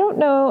 I don't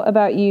know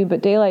about you,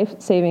 but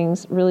daylight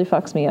savings really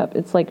fucks me up.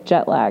 It's like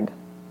jet lag.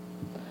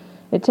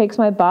 It takes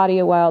my body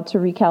a while to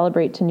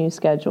recalibrate to new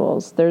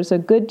schedules. There's a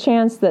good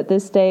chance that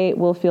this day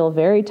will feel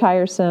very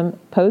tiresome.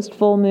 Post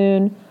full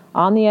moon,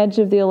 on the edge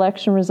of the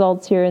election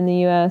results here in the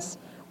U.S.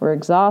 We're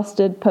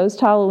exhausted. Post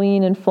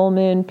Halloween and full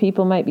moon,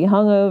 people might be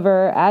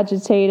hungover,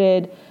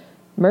 agitated.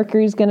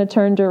 Mercury's going to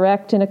turn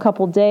direct in a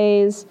couple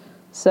days.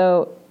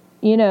 So,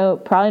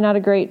 probably not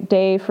a great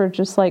day for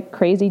just like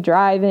crazy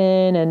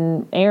driving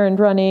and errand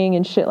running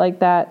and shit like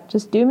that.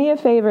 Just do me a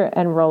favor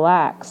and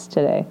relax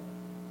today.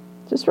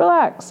 Just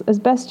relax as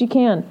best you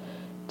can.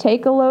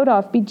 Take a load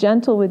off. Be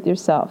gentle with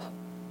yourself.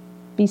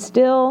 Be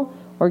still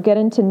or get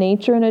into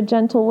nature in a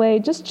gentle way.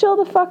 Just chill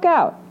the fuck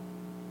out.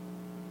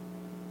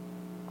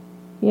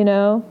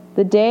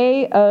 The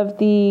day of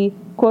the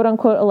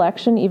quote-unquote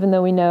election, even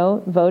though we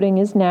know voting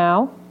is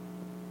now.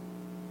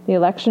 The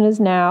election is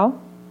now.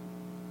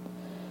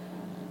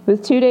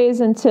 With 2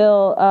 days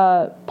until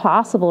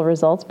possible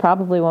results,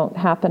 probably won't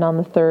happen on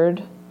the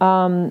 3rd.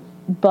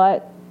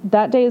 But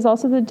that day is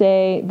also the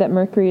day that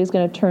Mercury is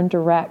going to turn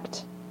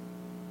direct.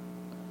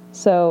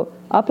 So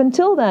up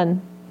until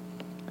then,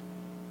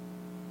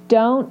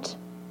 don't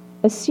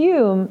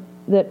assume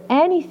that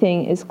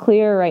anything is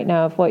clear right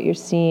now of what you're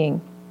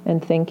seeing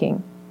and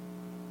thinking.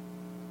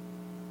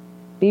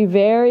 Be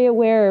very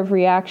aware of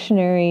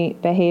reactionary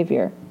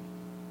behavior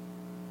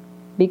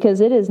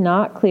because it is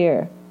not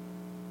clear.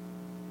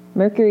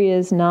 Mercury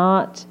is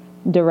not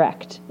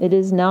direct. It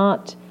is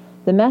not.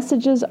 The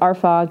messages are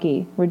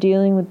foggy. We're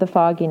dealing with the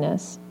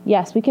fogginess.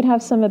 Yes, we could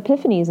have some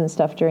epiphanies and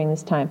stuff during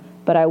this time,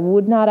 but I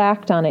would not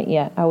act on it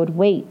yet. I would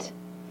wait.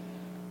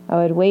 I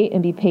would wait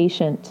and be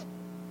patient.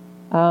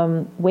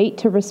 Wait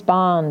to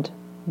respond.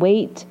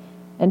 Wait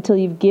until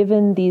you've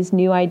given these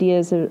new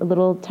ideas a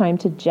little time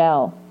to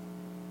gel.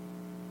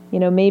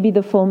 Maybe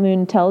the full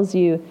moon tells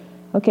you,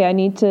 okay, I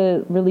need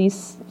to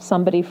release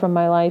somebody from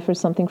my life or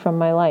something from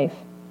my life.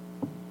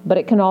 But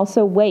it can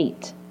also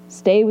wait.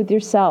 Stay with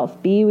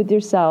yourself. Be with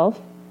yourself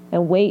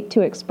and wait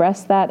to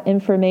express that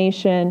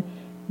information.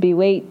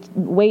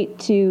 Wait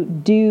to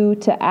do,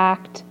 to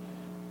act.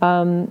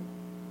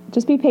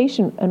 Just be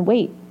patient and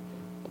wait.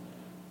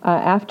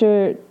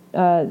 After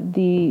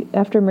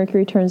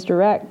Mercury turns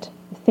direct,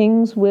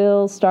 things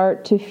will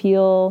start to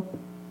feel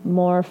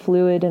more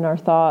fluid in our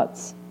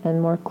thoughts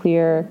and more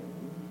clear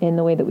in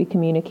the way that we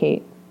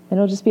communicate. And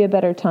it'll just be a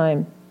better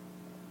time.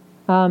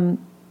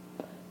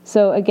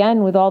 So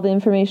again, with all the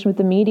information with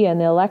the media and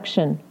the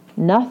election,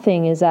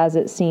 nothing is as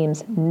it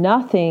seems.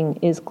 Nothing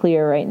is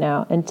clear right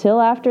now.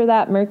 Until after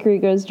that Mercury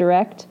goes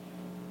direct,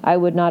 I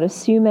would not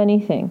assume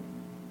anything.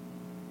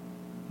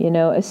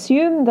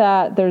 Assume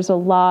that there's a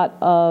lot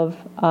of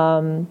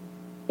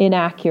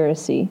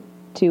inaccuracy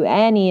to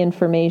any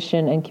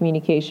information and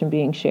communication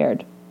being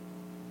shared.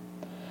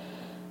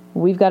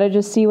 We've got to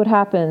just see what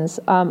happens.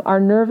 Our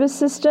nervous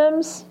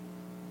systems,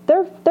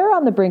 they're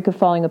on the brink of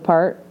falling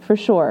apart, for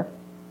sure.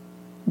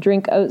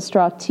 Drink oat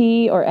straw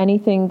tea or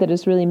anything that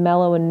is really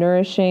mellow and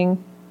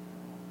nourishing.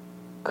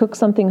 Cook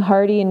something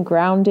hearty and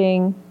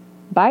grounding.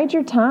 Bide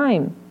your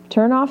time.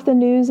 Turn off the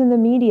news and the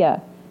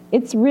media.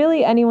 It's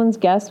really anyone's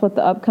guess what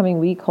the upcoming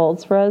week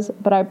holds for us,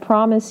 but I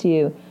promise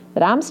you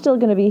that I'm still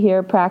going to be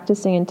here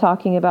practicing and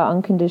talking about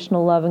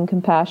unconditional love and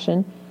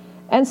compassion,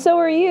 and so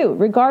are you,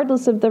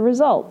 regardless of the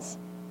results.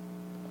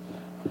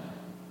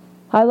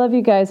 I love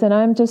you guys, and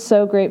I'm just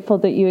so grateful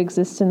that you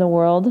exist in the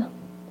world.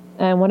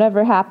 And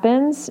whatever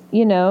happens,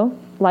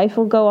 life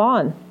will go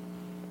on.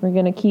 We're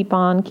going to keep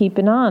on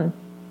keeping on.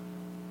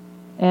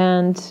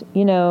 And,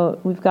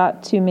 we've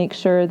got to make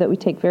sure that we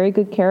take very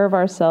good care of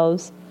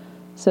ourselves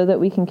so that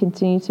we can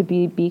continue to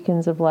be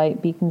beacons of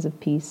light, beacons of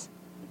peace.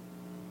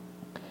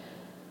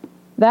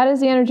 That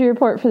is the energy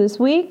report for this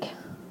week.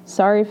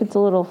 Sorry if it's a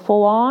little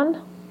full on.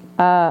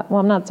 Well,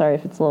 I'm not sorry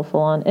if it's a little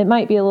full on. It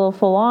might be a little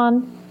full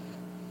on.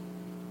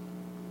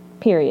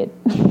 Period.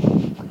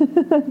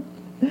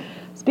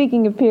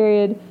 Speaking of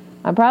period,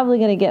 I'm probably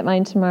going to get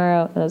mine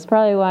tomorrow, and that's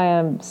probably why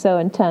I'm so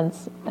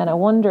intense. And I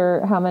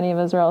wonder how many of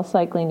us are all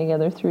cycling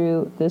together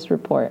through this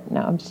report.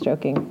 No, I'm just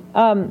joking.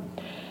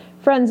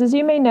 Friends, as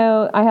you may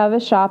know, I have a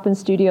shop and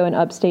studio in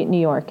upstate New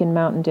York, in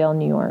Mountaindale,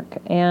 New York.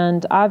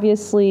 And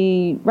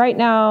obviously, right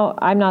now,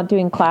 I'm not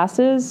doing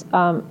classes.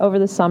 Over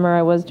the summer,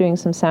 I was doing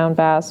some sound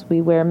baths.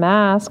 We wear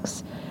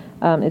masks.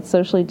 It's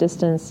socially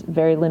distanced,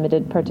 very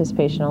limited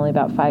participation. Only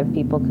about 5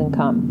 people can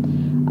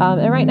come.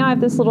 And right now, I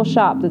have this little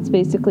shop that's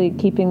basically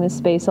keeping this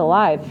space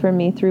alive for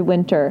me through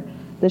winter.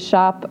 The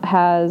shop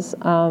has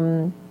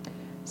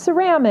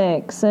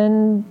ceramics,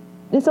 and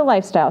it's a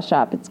lifestyle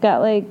shop. It's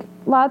got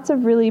lots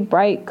of really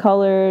bright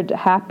colored,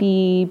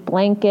 happy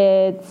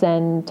blankets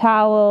and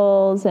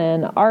towels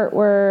and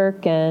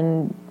artwork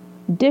and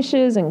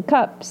dishes and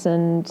cups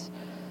and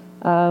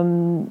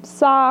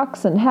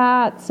socks and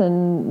hats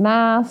and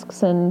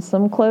masks and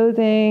some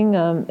clothing.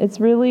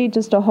 It's really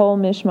just a whole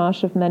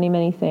mishmash of many,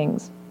 many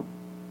things.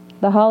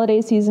 The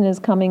holiday season is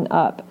coming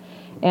up,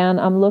 and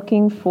I'm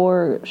looking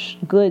for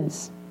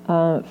goods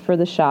for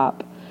the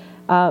shop.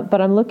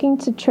 But I'm looking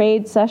to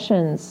trade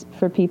sessions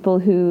for people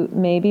who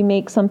maybe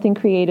make something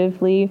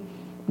creatively,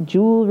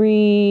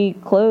 jewelry,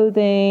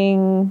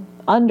 clothing,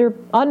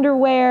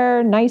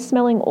 underwear, nice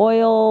smelling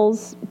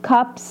oils,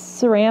 cups,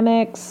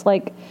 ceramics,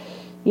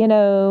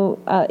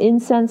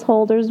 incense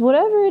holders,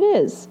 whatever it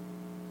is.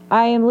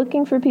 I am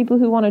looking for people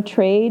who want to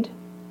trade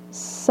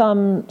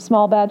some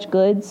small batch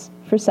goods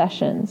for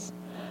sessions.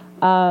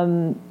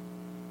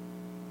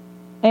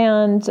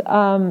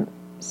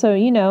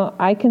 So,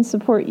 I can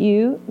support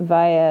you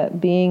via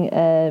being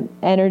an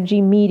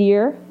energy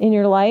meteor in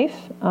your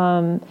life,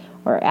 or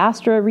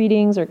astro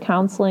readings or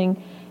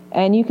counseling,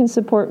 and you can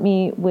support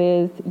me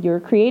with your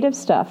creative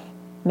stuff.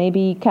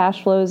 Maybe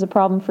cash flow is a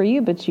problem for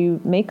you, but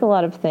you make a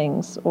lot of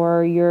things,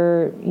 or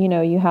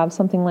you have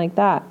something like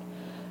that.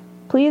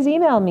 Please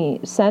email me.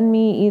 Send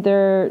me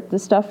either the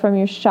stuff from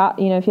your shop,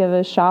 if you have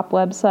a shop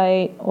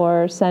website,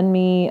 or send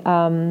me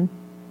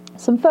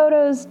some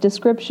photos,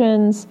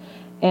 descriptions,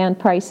 and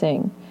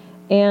pricing.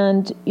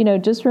 And,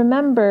 just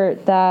remember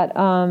that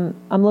I'm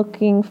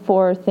looking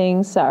for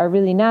things that are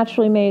really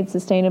naturally made,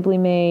 sustainably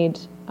made,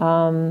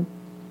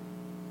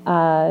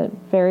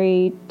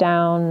 very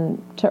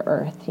down to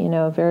earth,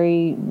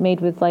 very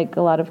made with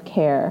a lot of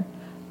care.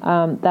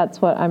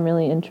 That's what I'm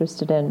really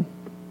interested in.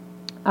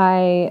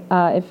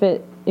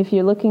 If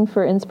you're looking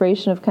for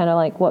inspiration of kind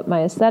of what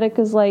my aesthetic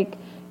is like,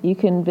 you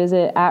can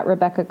visit at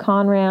Rebecca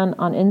Conran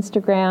on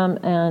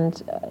Instagram,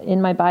 and in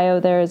my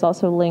bio there is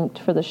also linked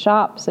for the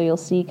shop, so you'll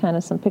see kind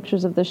of some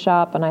pictures of the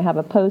shop, and I have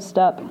a post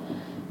up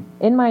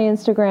in my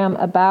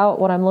Instagram about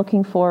what I'm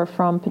looking for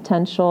from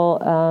potential,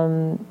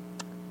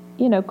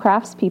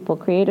 craftspeople,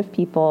 creative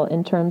people,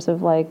 in terms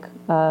of what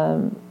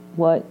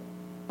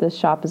the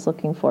shop is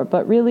looking for,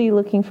 but really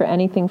looking for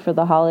anything for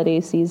the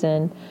holiday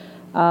season,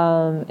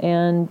 so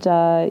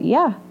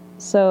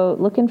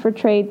looking for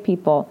trade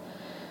people.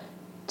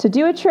 To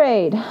do a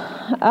trade,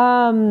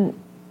 and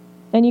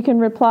you can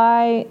you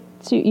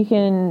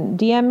can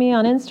DM me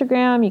on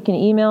Instagram, you can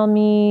email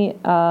me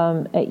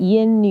at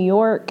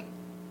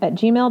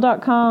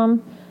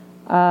yinnewyork@gmail.com,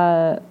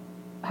 or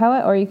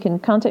you can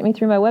contact me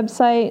through my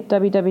website,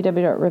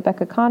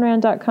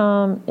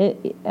 www.rebeccaconran.com.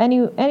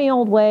 Any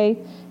old way,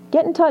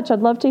 get in touch.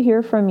 I'd love to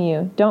hear from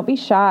you. Don't be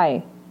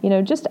shy.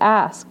 Just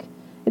ask.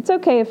 It's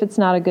okay if it's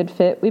not a good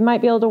fit. We might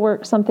be able to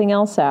work something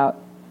else out.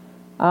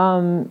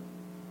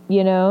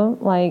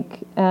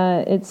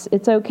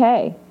 It's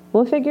okay.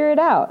 We'll figure it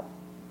out.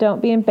 Don't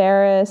be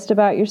embarrassed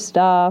about your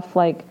stuff.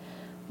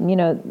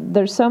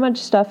 There's so much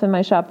stuff in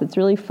my shop that's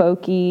really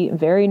folky,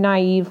 very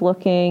naive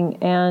looking,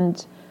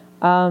 and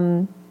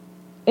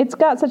it's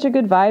got such a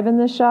good vibe in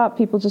this shop.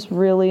 People just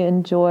really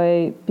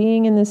enjoy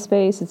being in this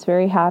space. It's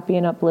very happy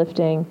and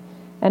uplifting.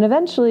 And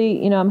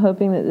eventually, I'm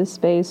hoping that this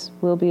space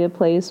will be a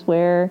place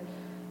where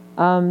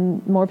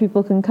more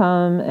people can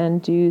come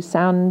and do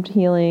sound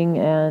healing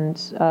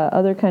and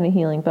other kind of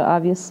healing. But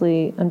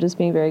obviously, I'm just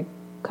being very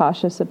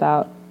cautious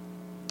about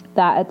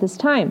that at this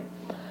time.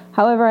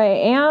 However, I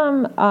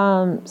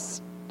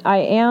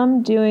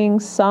am doing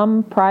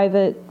some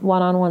private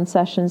one-on-one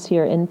sessions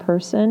here in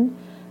person.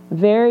 I'm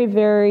very,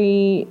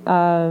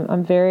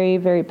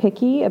 very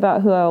picky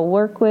about who I'll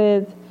work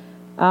with.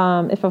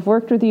 If I've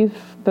worked with you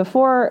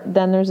before,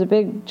 then there's a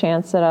big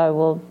chance that I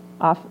will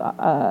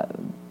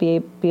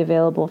be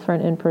available for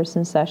an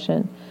in-person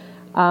session.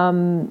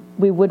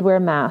 We would wear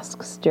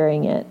masks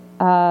during it.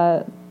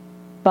 But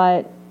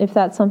if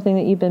that's something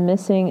that you've been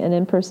missing, an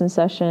in-person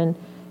session,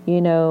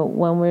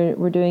 when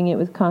we're doing it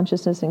with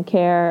consciousness and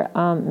care,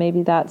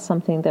 maybe that's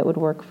something that would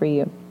work for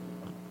you.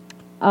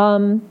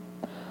 All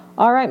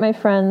right, my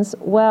friends.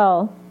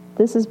 Well,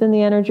 this has been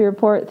the Energy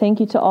Report. Thank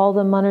you to all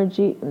the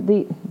monthly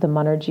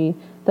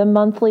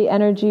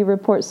Energy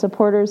Report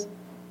supporters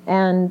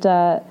and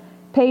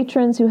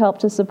patrons who help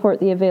to support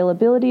the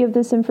availability of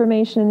this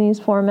information in these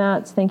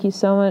formats. Thank you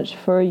so much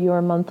for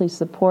your monthly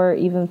support.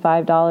 Even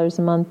 $5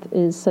 a month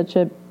is such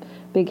a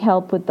big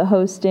help with the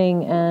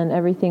hosting and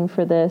everything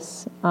for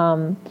this.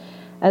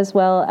 As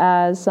well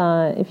as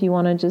if you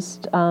want to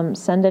just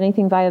send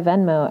anything via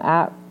Venmo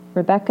at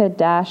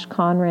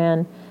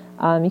Rebecca-Conran.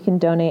 You can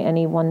donate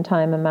any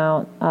one-time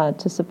amount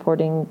to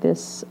supporting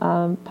this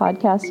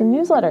podcast and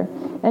newsletter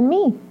and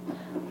me.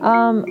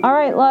 All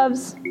right,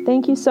 loves.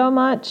 Thank you so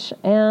much,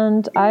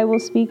 and I will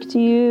speak to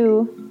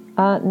you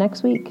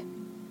next week.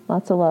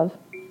 Lots of love.